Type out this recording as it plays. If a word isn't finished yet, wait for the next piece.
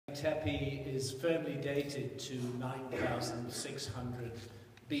Tepe is firmly dated to 9,600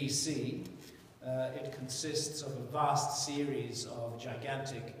 BC. It consists of a vast series of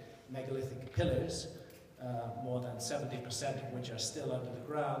gigantic megalithic pillars, more than 70% of which are still under the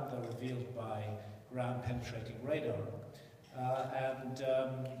ground. They're revealed by ground-penetrating radar.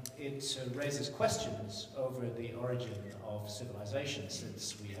 It raises questions over the origin of civilization,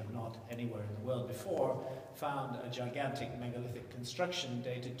 since we have not anywhere in the world before found a gigantic megalithic construction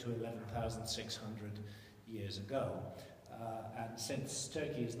dated to 11,600 years ago. And since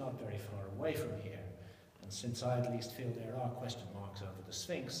Turkey is not very far away from here, and since I at least feel there are question marks over the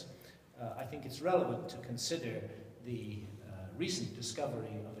Sphinx, I think it's relevant to consider the recent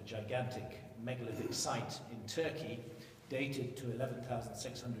discovery of a gigantic megalithic site in Turkey dated to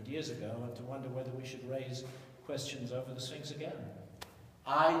 11,600 years ago, and to wonder whether we should raise questions over the Sphinx again.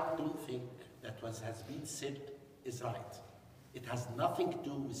 I don't think that what has been said is right. It has nothing to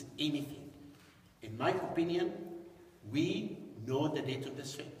do with anything. In my opinion, we know the date of the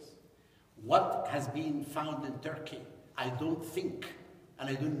Sphinx. What has been found in Turkey, I don't think, and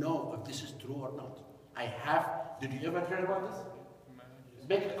I don't know if this is true or not. Did you ever hear about this?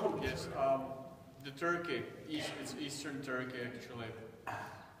 Make it complete. Yes, the Turkey, it's eastern Turkey actually,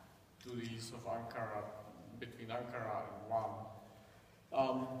 to the east of Ankara, between Ankara and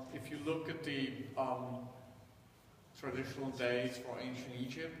Van. If you look at the traditional dates for ancient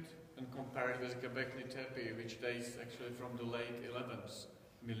Egypt and compare it with Gobekli Tepe, which dates actually from the late 11th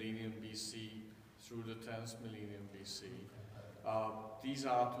millennium BC through the 10th millennium BC. These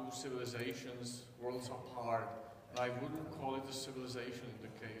are two civilizations worlds apart. I wouldn't call it a civilization in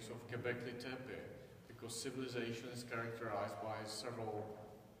the case of Gobekli Tepe, because civilization is characterized by several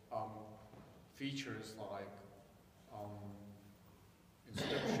features like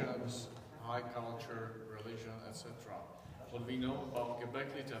inscriptions, high culture, religion, etc. What we know about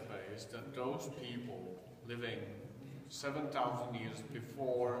Gobekli Tepe is that those people living 7,000 years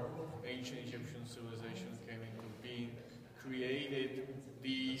before ancient Egyptian civilization came into being created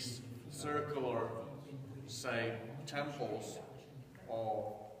these circular, say, temples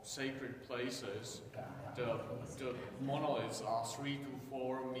or sacred places. The monoliths are 3 to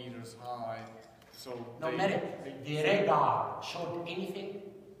 4 meters high. So no, Merrick, the radar showed anything?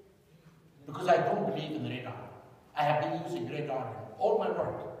 Because I don't believe in radar. I have been using radar in all my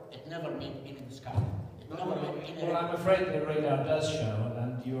work. It never made any discovery. Well, I'm afraid the radar does show,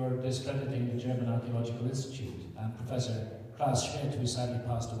 and you're discrediting the German Archaeological Institute. And Professor Klaus Schmidt, who sadly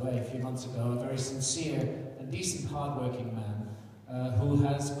passed away a few months ago, a very sincere and decent, hard-working man, who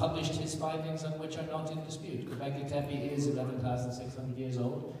has published his findings and which are not in dispute. Gobekli Tepe is 11,600 years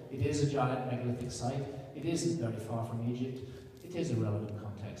old. It is a giant megalithic site. It isn't very far from Egypt. It is a relevant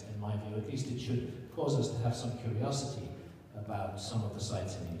context, in my view. At least it should cause us to have some curiosity about some of the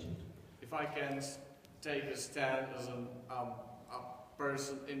sites in Egypt. If I can take a stand as a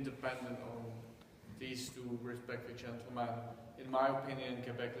person independent on these two respected gentlemen, in my opinion,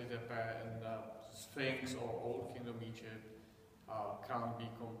 Gobekli Tepe and Sphinx or Old Kingdom Egypt can't be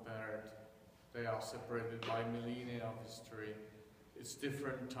compared. They are separated by millennia of history. It's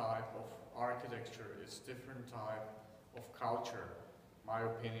different type of architecture, it's different type of culture, my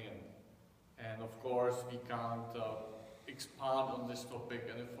opinion. And of course, we can't expand on this topic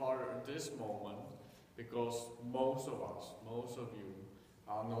any further at this moment, because most of us, most of you,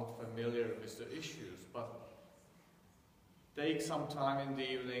 are not familiar with the issues. But take some time in the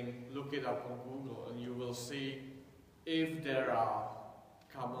evening, look it up on Google, and you will see if there are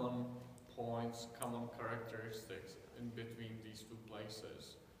common points, common characteristics in between these two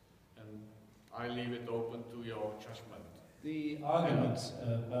places. And I leave it open to your judgment. The argument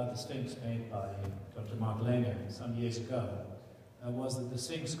about the Sphinx made by Dr. Mark Lehner some years ago was that the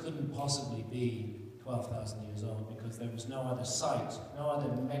Sphinx couldn't possibly be 12,000 years old because there was no other site, no other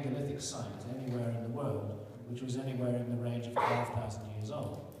megalithic site anywhere in the world which was anywhere in the range of 12,000 years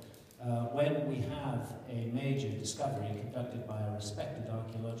old. When we have a major discovery conducted by a respected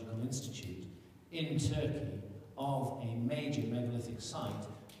archaeological institute in Turkey of a major megalithic site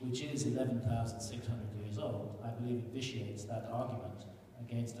which is 11,600 years old, I believe it vitiates that argument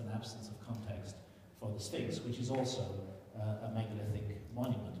against an absence of context for the Sphinx, which is also a megalithic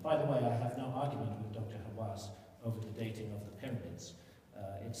monument. By the way, I have no argument with Dr. Hawass over the dating of the pyramids.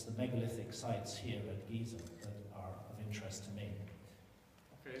 It's the megalithic sites here at Giza that are of interest to me.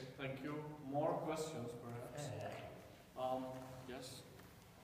 Okay, thank you. More questions, perhaps? Yes?